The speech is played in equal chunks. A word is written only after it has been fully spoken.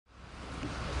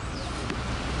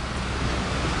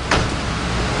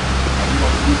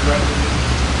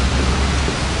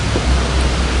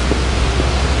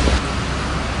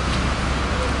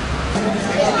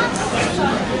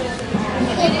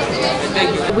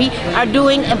We are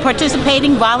doing and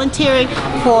participating, volunteering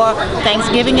for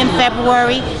Thanksgiving in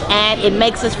February, and it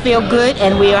makes us feel good,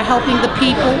 and we are helping the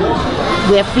people.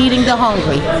 We're feeding the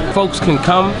hungry. Folks can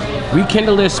come,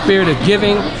 rekindle their spirit of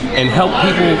giving, and help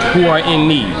people who are in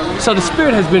need. So the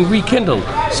spirit has been rekindled,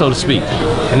 so to speak,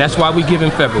 and that's why we give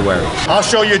in February. I'll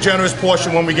show you a generous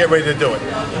portion when we get ready to do it.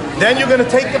 Then you're going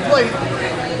to take the plate,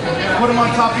 put them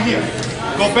on top of here.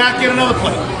 Go back, get another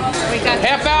plate.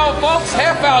 Half hour, folks,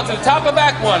 half hour to the top of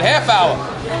back one, half hour.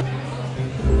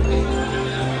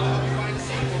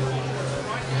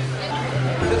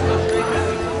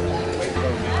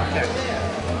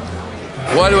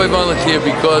 Why do I volunteer?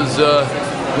 Because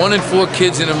 1 in 4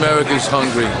 kids in America is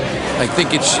hungry. I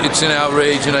think it's an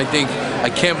outrage, and I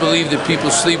can't believe that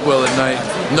people sleep well at night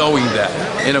knowing that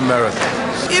in America.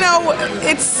 You know,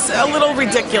 it's a little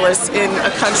ridiculous in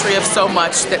a country of so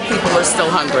much that people are still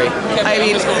hungry. I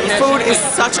mean, food is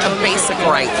such a basic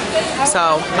right.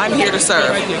 So I'm here to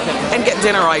serve and get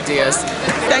dinner ideas.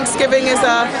 Thanksgiving is,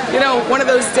 one of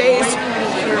those days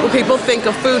where people think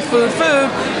of food,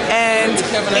 and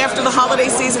after the holiday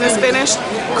season is finished,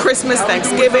 Christmas,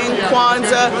 Thanksgiving,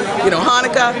 Kwanzaa,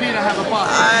 Hanukkah,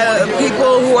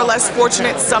 people who are less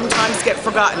fortunate sometimes get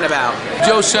forgotten about.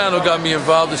 Joe Sano got me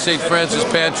involved in St. Francis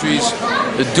Pantries,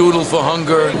 the Doodle for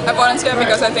Hunger. I volunteer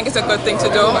because I think it's a good thing to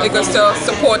do. It goes to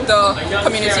support the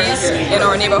communities in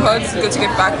our neighborhoods. It's good to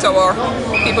give back to our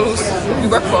people who we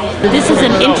work for. This is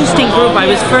an interesting group. I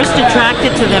was first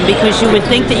attracted to them because you would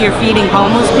think that you're feeding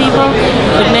homeless people,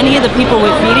 but many of the people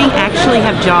we're feeding actually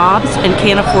have jobs and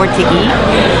can't afford to eat.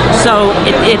 So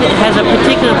it has a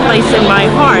particular place in my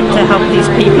heart to help these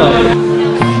people.